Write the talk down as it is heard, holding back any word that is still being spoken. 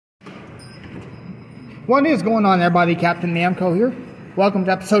What is going on, everybody? Captain Namco here. Welcome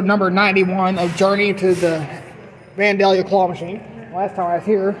to episode number 91 of Journey to the Vandalia claw machine. Last time I was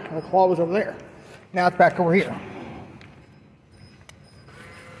here, the claw was over there. Now it's back over here.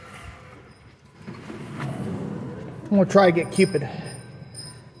 I'm going to try to get Cupid.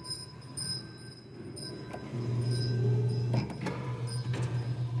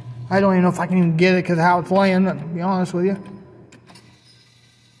 I don't even know if I can even get it because of how it's laying, to be honest with you.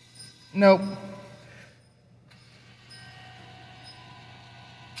 Nope.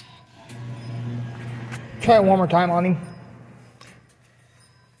 Try it one more time on him.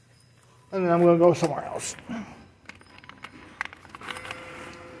 And then I'm going to go somewhere else.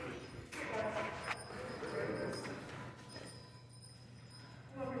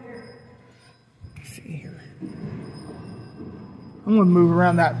 Let's see here. I'm going to move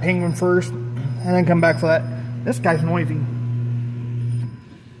around that penguin first and then come back for that. This guy's noisy.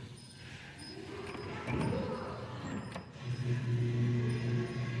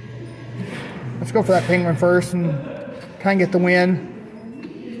 Let's go for that penguin first and kind of get the wind.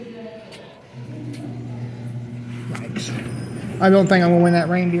 Yikes. I don't think I'm going to win that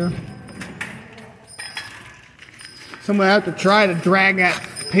reindeer. So I'm going to have to try to drag that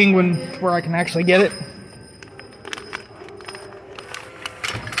penguin where I can actually get it.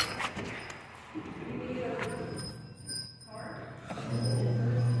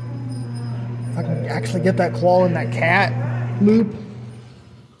 If I can actually get that claw in that cat loop.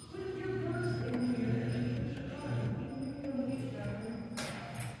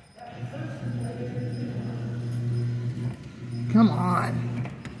 Come on.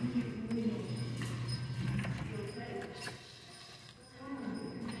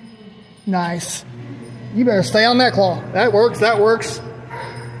 Nice. You better stay on that claw. That works, that works.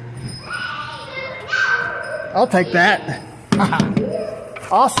 I'll take that.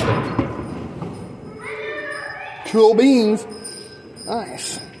 Awesome. Cool beans.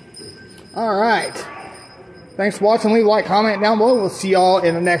 Nice. Alright. Thanks for watching. Leave a like, comment down below. We'll see y'all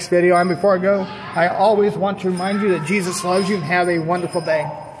in the next video. And before I go, I always want to remind you that Jesus loves you and have a wonderful day.